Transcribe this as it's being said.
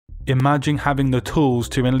Imagine having the tools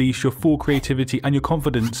to unleash your full creativity and your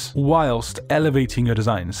confidence whilst elevating your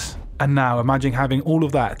designs. And now imagine having all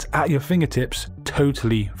of that at your fingertips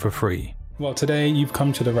totally for free. Well, today you've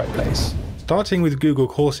come to the right place. Starting with Google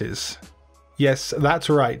Courses. Yes, that's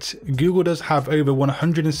right. Google does have over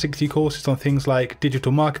 160 courses on things like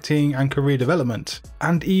digital marketing and career development,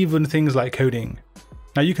 and even things like coding.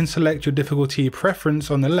 Now you can select your difficulty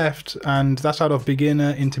preference on the left, and that's out of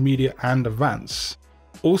beginner, intermediate and advanced.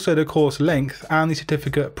 Also the course length and the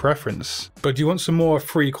certificate preference. But do you want some more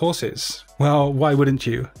free courses? Well, why wouldn't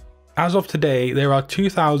you? As of today, there are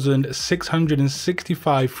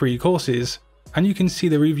 2,665 free courses, and you can see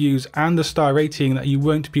the reviews and the star rating that you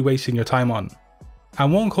won't be wasting your time on.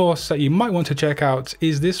 And one course that you might want to check out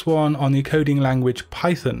is this one on the coding language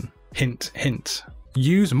Python. Hint, hint.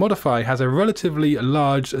 Use Modify has a relatively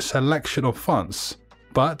large selection of fonts,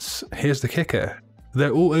 but here's the kicker.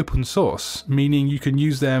 They're all open source, meaning you can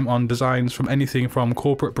use them on designs from anything from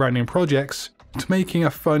corporate branding projects to making a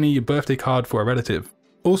funny birthday card for a relative.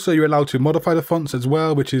 Also, you're allowed to modify the fonts as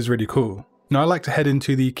well, which is really cool. Now I like to head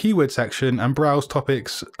into the keyword section and browse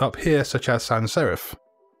topics up here such as sans serif.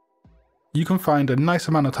 You can find a nice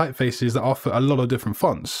amount of typefaces that offer a lot of different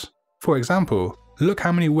fonts. For example, look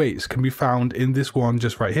how many weights can be found in this one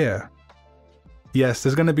just right here. Yes,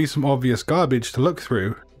 there's going to be some obvious garbage to look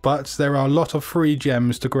through, but there are a lot of free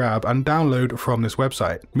gems to grab and download from this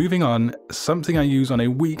website. Moving on, something I use on a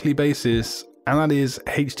weekly basis, and that is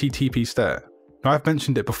HTTP stir. Now I've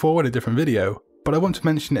mentioned it before in a different video, but I want to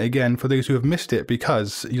mention it again for those who have missed it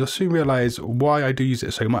because you'll soon realize why I do use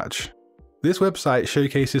it so much. This website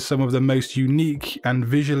showcases some of the most unique and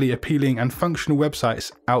visually appealing and functional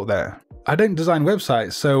websites out there. I don't design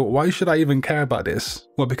websites, so why should I even care about this?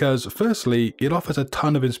 Well, because firstly, it offers a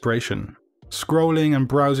ton of inspiration. Scrolling and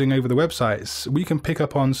browsing over the websites, we can pick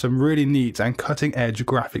up on some really neat and cutting edge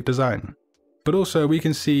graphic design. But also we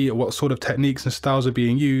can see what sort of techniques and styles are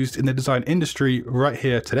being used in the design industry right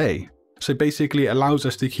here today. So basically it allows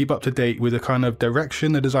us to keep up to date with the kind of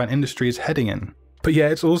direction the design industry is heading in. But yeah,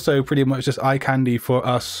 it's also pretty much just eye candy for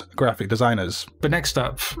us graphic designers. But next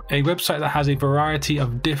up, a website that has a variety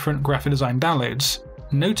of different graphic design downloads,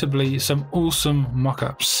 notably some awesome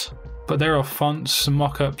mockups. But there are fonts,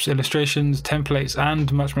 mockups, illustrations, templates,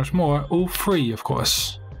 and much more, all free of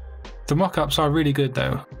course. The mockups are really good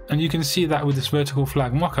though, and you can see that with this vertical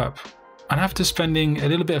flag mockup. And after spending a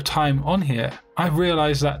little bit of time on here, I've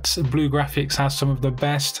realized that Blue Graphics has some of the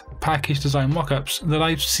best package design mockups that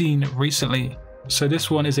I've seen recently. So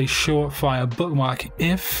this one is a surefire bookmark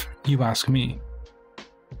if you ask me.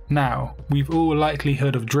 Now, we've all likely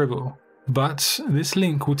heard of Dribbble, but this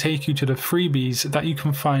link will take you to the freebies that you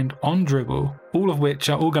can find on Dribbble, all of which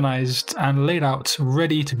are organized and laid out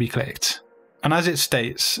ready to be clicked. And as it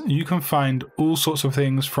states, you can find all sorts of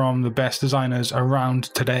things from the best designers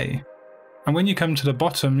around today. And when you come to the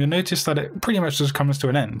bottom, you'll notice that it pretty much just comes to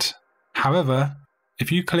an end. However,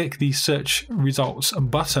 if you click the search results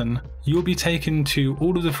button, you'll be taken to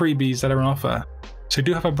all of the freebies that are on offer. So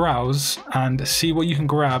do have a browse and see what you can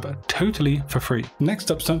grab totally for free. Next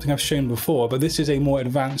up, something I've shown before, but this is a more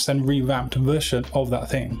advanced and revamped version of that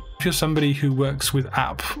thing. If you're somebody who works with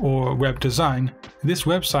app or web design, this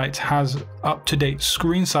website has up-to-date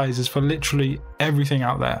screen sizes for literally everything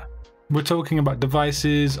out there. We're talking about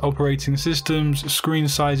devices, operating systems, screen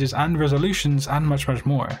sizes and resolutions, and much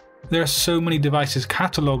more. There are so many devices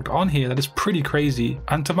catalogued on here that is pretty crazy,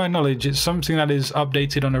 and to my knowledge it's something that is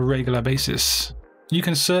updated on a regular basis. You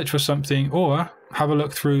can search for something or have a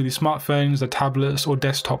look through the smartphones, the tablets or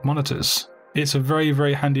desktop monitors. It's a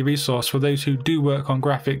very handy resource for those who do work on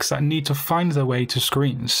graphics that need to find their way to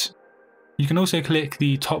screens. You can also click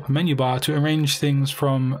the top menu bar to arrange things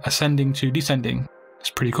from ascending to descending. It's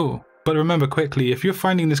pretty cool. But remember quickly, if you're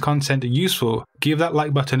finding this content useful, give that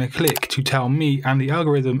like button a click to tell me and the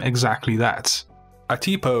algorithm exactly that.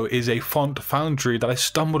 Atipo is a font foundry that I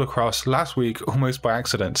stumbled across last week almost by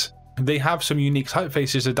accident. They have some unique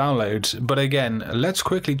typefaces to download, but again, let's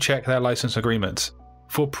quickly check their license agreement.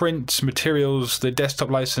 For print materials, the desktop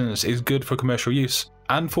license is good for commercial use,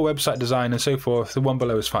 and for website design and so forth, the one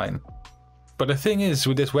below is fine. But the thing is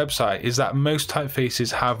with this website is that most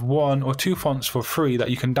typefaces have 1 or 2 fonts for free that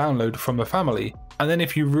you can download from the family, and then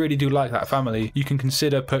if you really do like that family, you can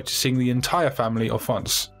consider purchasing the entire family of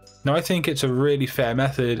fonts. Now I think it's a really fair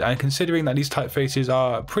method, and considering that these typefaces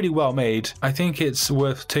are pretty well made, I think it's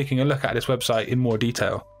worth taking a look at this website in more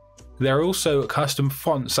detail. There are also custom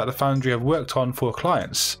fonts that the Foundry have worked on for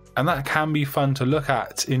clients, and that can be fun to look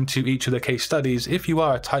at into each of the case studies if you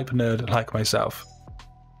are a type nerd like myself.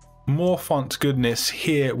 More font goodness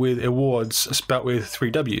here with awards spelt with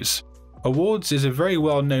 3 W's. Awards is a very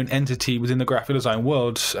well-known entity within the graphic design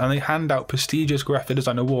world, and they hand out prestigious graphic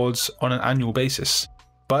design awards on an annual basis.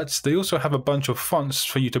 But they also have a bunch of fonts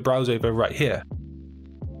for you to browse over right here.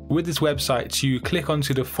 With this website, you click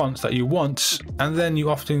onto the fonts that you want, and then you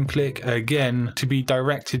often click again to be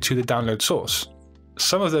directed to the download source.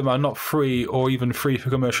 Some of them are not free or even free for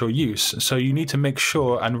commercial use, so you need to make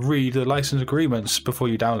sure and read the license agreements before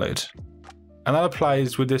you download. And that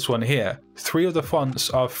applies with this one here. 3 of the fonts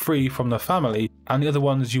are free from the family, and the other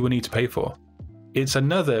ones you will need to pay for. It's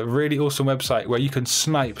another really awesome website where you can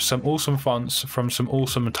snipe some awesome fonts from some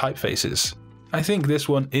awesome typefaces. I think this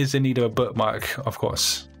one is in need of a bookmark, of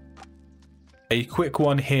course. A quick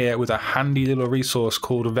one here with a handy little resource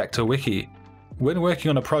called Vector Wiki. When working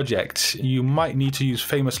on a project, you might need to use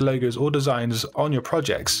famous logos or designs on your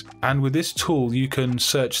projects, and with this tool you can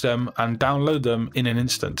search them and download them in an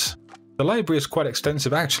instant. The library is quite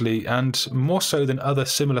extensive actually, and more so than other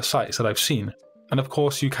similar sites that I've seen. And of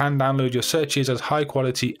course you can download your searches as high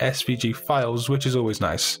quality SVG files, which is always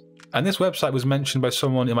nice. And this website was mentioned by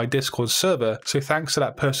someone in my Discord server, so thanks to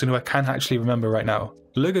that person who I can't actually remember right now.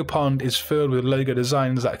 Logo Pond is filled with logo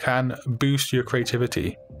designs that can boost your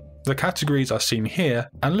creativity. The categories are seen here,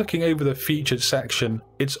 and looking over the featured section,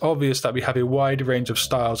 it's obvious that we have a wide range of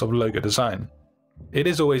styles of logo design. It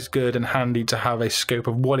is always good and handy to have a scope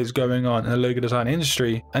of what is going on in the logo design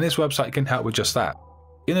industry, and this website can help with just that.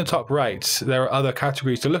 In the top right, there are other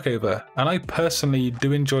categories to look over, and I personally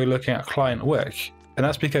do enjoy looking at client work, and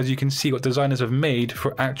that's because you can see what designers have made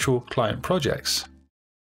for actual client projects.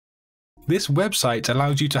 This website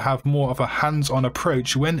allows you to have more of a hands-on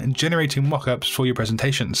approach when generating mockups for your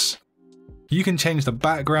presentations. You can change the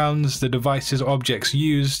backgrounds, the devices or objects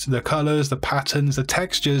used, the colors, the patterns, the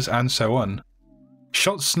textures, and so on.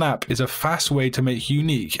 Shot Snap is a fast way to make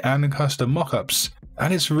unique and custom mockups,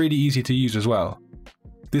 and it's really easy to use as well.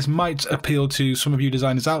 This might appeal to some of you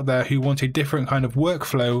designers out there who want a different kind of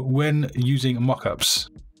workflow when using mockups.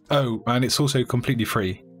 Oh, and it's also completely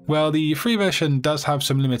free. Well, the free version does have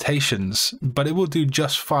some limitations, but it will do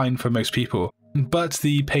just fine for most people. But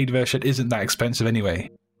the paid version isn't that expensive anyway.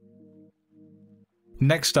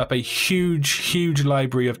 Next up, a huge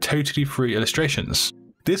library of totally free illustrations.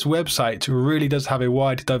 This website really does have a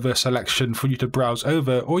wide, diverse selection for you to browse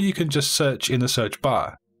over, or you can just search in the search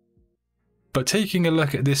bar. But taking a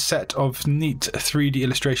look at this set of neat 3D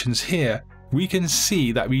illustrations here, we can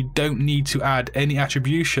see that we don't need to add any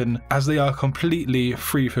attribution as they are completely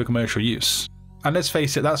free for commercial use. And let's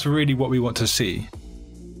face it, that's really what we want to see.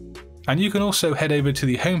 And you can also head over to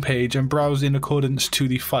the homepage and browse in accordance to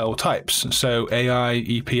the file types, so AI,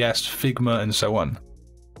 EPS, Figma, and so on.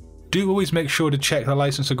 Do always make sure to check the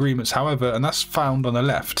license agreements, however, and that's found on the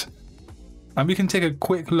left. And we can take a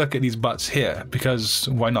quick look at these butts here, because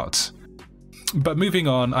why not? But moving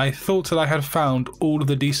on, I thought that I had found all of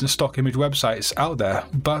the decent stock image websites out there,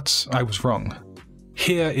 but I was wrong.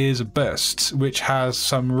 Here is Burst, which has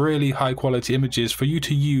some really high quality images for you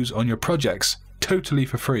to use on your projects, totally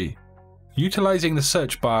for free. Utilizing the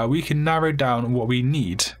search bar, we can narrow down what we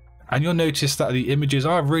need, and you'll notice that the images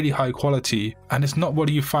are really high quality, and it's not what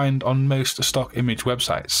you find on most stock image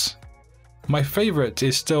websites. My favorite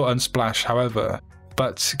is still Unsplash, however,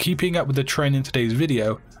 but keeping up with the trend in today's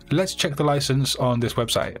video, let's check the license on this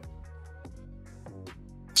website.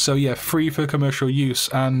 So yeah, free for commercial use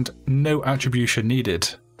and no attribution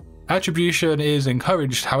needed. Attribution is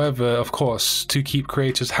encouraged, however, of course, to keep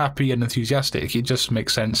creators happy and enthusiastic. It just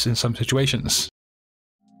makes sense in some situations.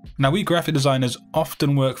 Now, we graphic designers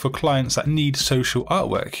often work for clients that need social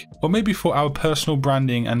artwork, or maybe for our personal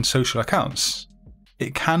branding and social accounts.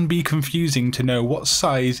 It can be confusing to know what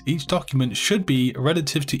size each document should be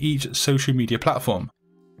relative to each social media platform.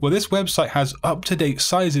 Well, this website has up-to-date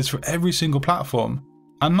sizes for every single platform,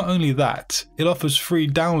 and not only that, it offers free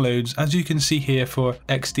downloads, as you can see here, for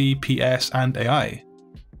XD, PS and AI.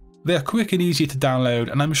 They are quick and easy to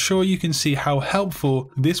download, and I'm sure you can see how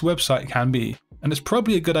helpful this website can be, and it's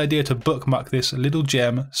probably a good idea to bookmark this little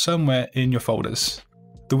gem somewhere in your folders.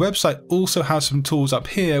 The website also has some tools up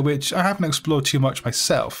here which I haven't explored too much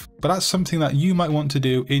myself, but that's something that you might want to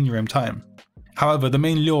do in your own time. However, the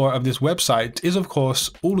main lure of this website is of course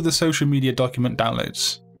all of the social media document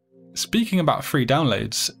downloads. Speaking about free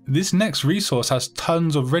downloads, this next resource has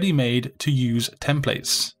tons of ready-made to use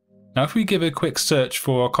templates. Now if we give a quick search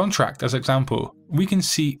for contract as example, we can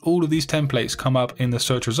see all of these templates come up in the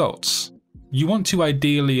search results. You want to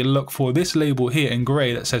ideally look for this label here in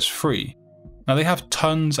grey that says free. Now they have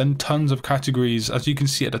tons and tons of categories, as you can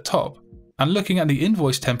see at the top, and looking at the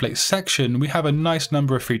invoice templates section, we have a nice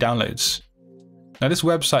number of free downloads. Now this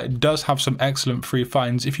website does have some excellent free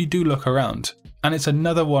finds if you do look around, and it's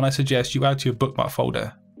another one I suggest you add to your bookmark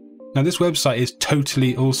folder. Now this website is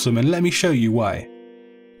totally awesome, and let me show you why.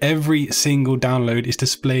 Every single download is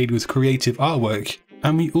displayed with creative artwork,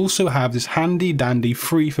 and we also have this handy dandy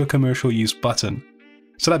free for commercial use button.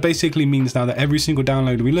 So that basically means now that every single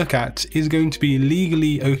download we look at is going to be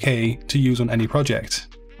legally okay to use on any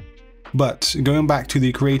project. But going back to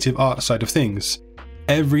the creative art side of things,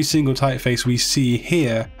 every single typeface we see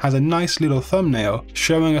here has a nice little thumbnail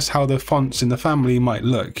showing us how the fonts in the family might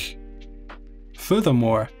look.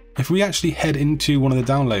 Furthermore, if we actually head into one of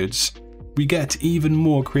the downloads, we get even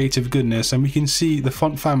more creative goodness and we can see the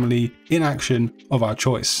font family in action of our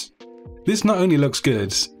choice. This not only looks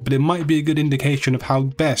good, but it might be a good indication of how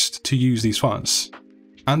best to use these fonts.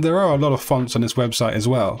 And there are a lot of fonts on this website as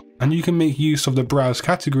well, and you can make use of the browse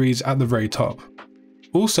categories at the very top.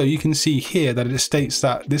 Also, you can see here that it states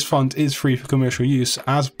that this font is free for commercial use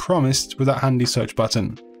as promised with that handy search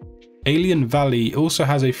button. Alien Valley also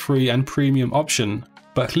has a free and premium option,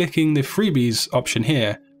 but clicking the freebies option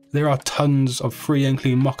here, there are tons of free and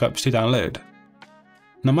clean mockups to download.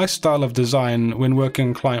 Now my style of design when working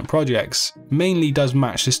on client projects mainly does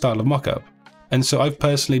match this style of mockup, and so I've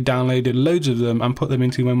personally downloaded loads of them and put them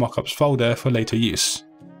into my mockups folder for later use.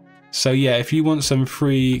 So yeah, if you want some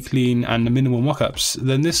free, clean and minimal mockups,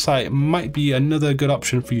 then this site might be another good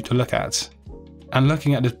option for you to look at. And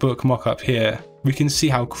looking at this book mockup here, we can see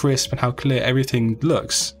how crisp and how clear everything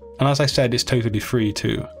looks, and as I said, it's totally free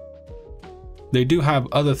too. They do have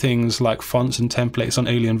other things like fonts and templates on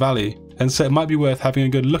Alien Valley, and so it might be worth having a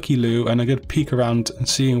good looky-loo and a good peek around and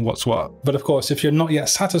seeing what's what. But of course, if you're not yet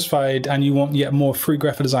satisfied and you want yet more free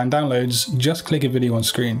graphic design downloads, just click a video on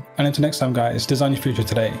screen. And until next time guys, design your future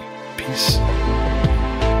today. Peace.